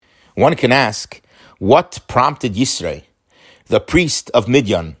One can ask, what prompted Yisro, the priest of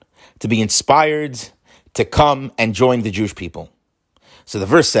Midian, to be inspired to come and join the Jewish people? So the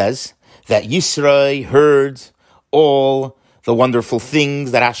verse says that Yisro heard all the wonderful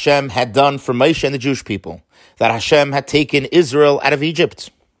things that Hashem had done for Moshe and the Jewish people, that Hashem had taken Israel out of Egypt.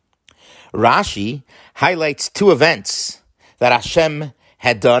 Rashi highlights two events that Hashem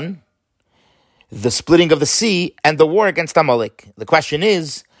had done: the splitting of the sea and the war against Amalek. The question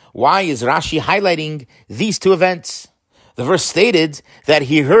is, why is Rashi highlighting these two events? The verse stated that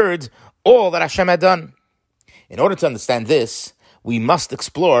he heard all that Hashem had done. In order to understand this, we must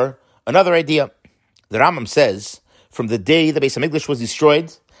explore another idea. The Rambam says, from the day the Beis HaMikdash was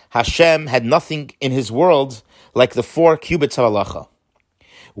destroyed, Hashem had nothing in his world like the 4 cubits of halacha.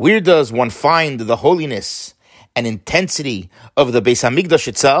 Where does one find the holiness and intensity of the Beis HaMikdash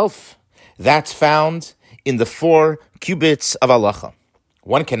itself? That's found in the 4 cubits of halacha.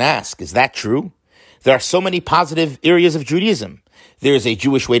 One can ask, is that true? There are so many positive areas of Judaism. There is a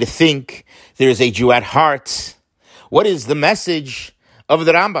Jewish way to think. There is a Jew at heart. What is the message of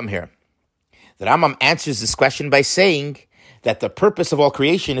the Rambam here? The Rambam answers this question by saying that the purpose of all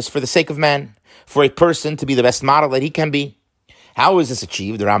creation is for the sake of man, for a person to be the best model that he can be. How is this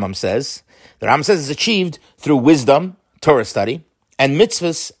achieved? The Rambam says it's achieved through wisdom, Torah study, and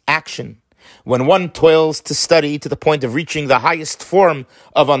mitzvahs, action. When one toils to study to the point of reaching the highest form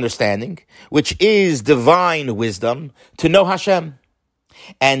of understanding, which is divine wisdom, to know Hashem,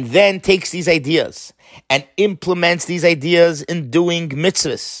 and then takes these ideas and implements these ideas in doing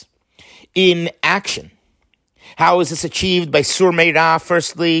mitzvahs, in action. How is this achieved? By Sur Meirah,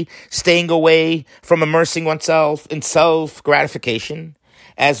 firstly, staying away from immersing oneself in self-gratification,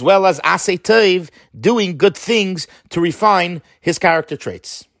 as well as Aseh Tov, doing good things to refine his character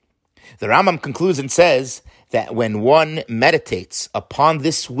traits. The Rambam concludes and says that when one meditates upon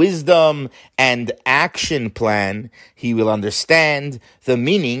this wisdom and action plan, he will understand the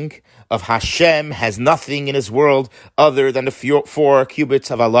meaning of Hashem has nothing in his world other than the 4 cubits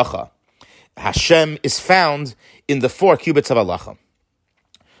of halacha. Hashem is found in the 4 cubits of halacha.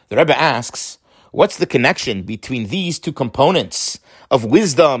 The Rebbe asks, what's the connection between these two components of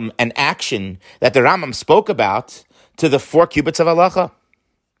wisdom and action that the Rambam spoke about to the 4 cubits of halacha?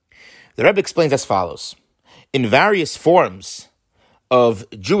 The Rebbe explains as follows. In various forms of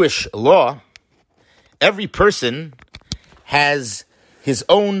Jewish law, every person has his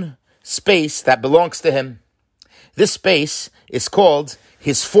own space that belongs to him. This space is called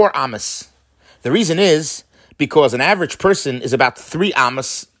his 4 amas. The reason is because an average person is about 3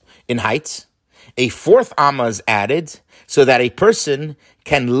 amas in height. A 4th amma is added so that a person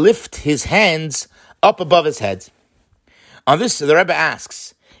can lift his hands up above his head. On this, the Rebbe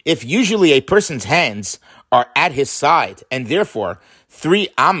asks, if usually a person's hands are at his side, and therefore 3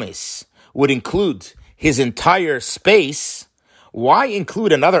 amas would include his entire space, why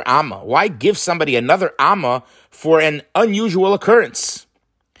include another amma? Why give somebody another amma for an unusual occurrence?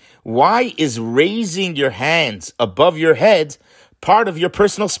 Why is raising your hands above your head part of your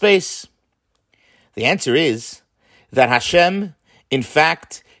personal space? The answer is that Hashem, in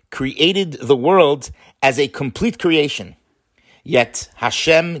fact, created the world as a complete creation. Yet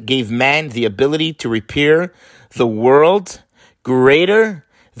Hashem gave man the ability to repair the world greater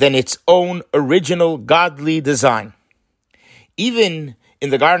than its own original godly design. Even in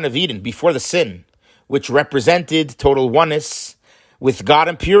the Garden of Eden, before the sin, which represented total oneness with God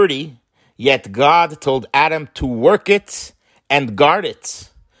and purity, yet God told Adam to work it and guard it.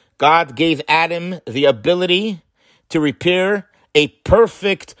 God gave Adam the ability to repair a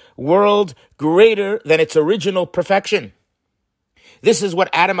perfect world greater than its original perfection. This is what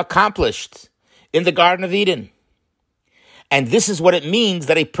Adam accomplished in the Garden of Eden. And this is what it means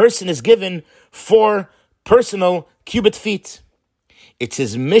that a person is given 4 personal cubit feet. It's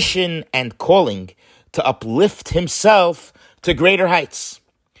his mission and calling to uplift himself to greater heights.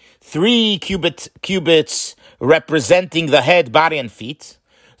 3 cubits representing the head, body, and feet.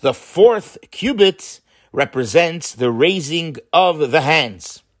 The 4th cubit represents the raising of the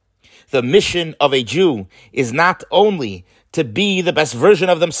hands. The mission of a Jew is not only to be the best version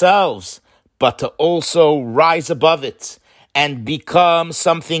of themselves, but to also rise above it and become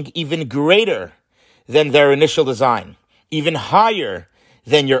something even greater than their initial design, even higher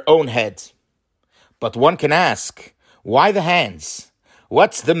than your own head. But one can ask, why the hands?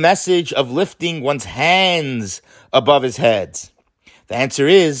 What's the message of lifting one's hands above his head? The answer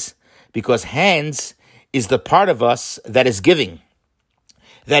is because hands is the part of us that is giving,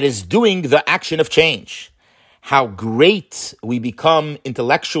 that is doing the action of change. How great we become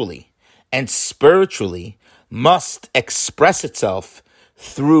intellectually and spiritually must express itself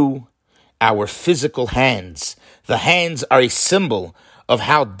through our physical hands. The hands are a symbol of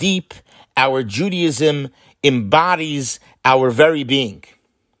how deep our Judaism embodies our very being.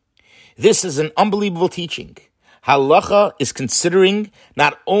 This is an unbelievable teaching. Halacha is considering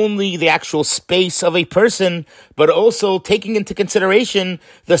not only the actual space of a person, but also taking into consideration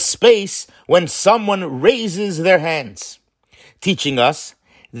the space when someone raises their hands, teaching us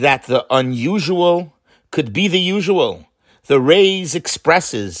that the unusual could be the usual. The raise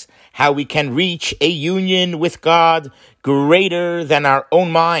expresses how we can reach a union with God greater than our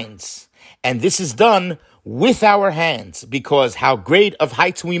own minds. And this is done with our hands, because how great of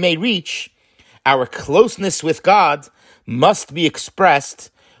heights we may reach, our closeness with God must be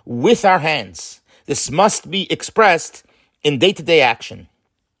expressed with our hands. This must be expressed in day-to-day action.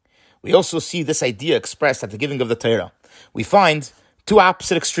 We also see this idea expressed at the giving of the Torah. We find two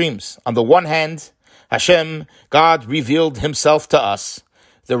opposite extremes. On the one hand, Hashem, God, revealed himself to us.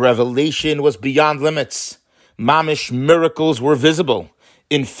 The revelation was beyond limits. Mamish miracles were visible.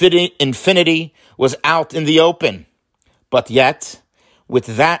 Infinity was out in the open. But yet,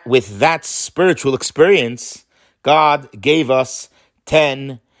 with that spiritual experience, God gave us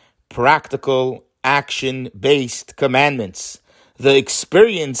 10 practical, action-based commandments. The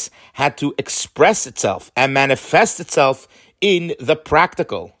experience had to express itself and manifest itself in the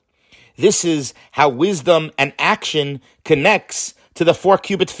practical. This is how wisdom and action connects to the 4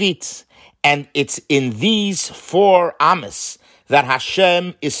 cubit feet. And it's in these 4 amas that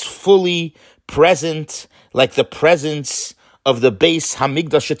Hashem is fully present, like the presence of the Beis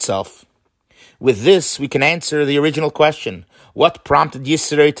Hamikdash itself. With this, we can answer the original question: what prompted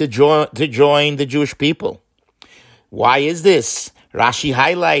Yisro to join the Jewish people? Why is this? Rashi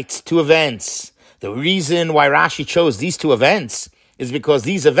highlights 2 events. The reason why Rashi chose these 2 events is because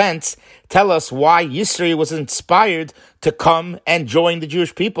these events tell us why Yisro was inspired to come and join the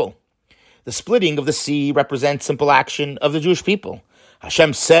Jewish people. The splitting of the sea represents simple action of the Jewish people.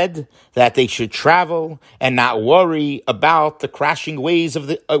 Hashem said that they should travel and not worry about the crashing waves of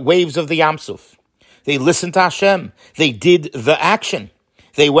the Yam Suf. They listened to Hashem. They did the action.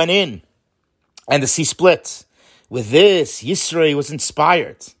 They went in, and the sea split. With this, Yisro was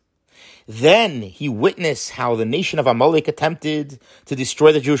inspired. Then he witnessed how the nation of Amalek attempted to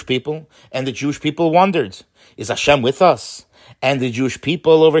destroy the Jewish people, and the Jewish people wondered, is Hashem with us? And the Jewish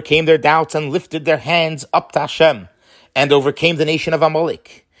people overcame their doubts and lifted their hands up to Hashem and overcame the nation of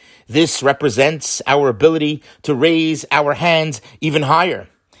Amalek. This represents our ability to raise our hands even higher.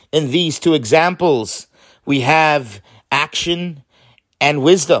 In these 2 examples, we have action and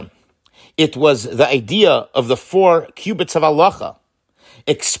wisdom. It was the idea of the 4 cubits of halacha,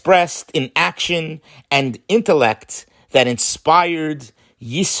 expressed in action and intellect, that inspired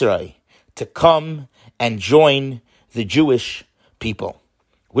Yisro to come and join the Jewish people.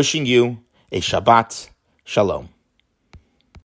 Wishing you a Shabbat Shalom.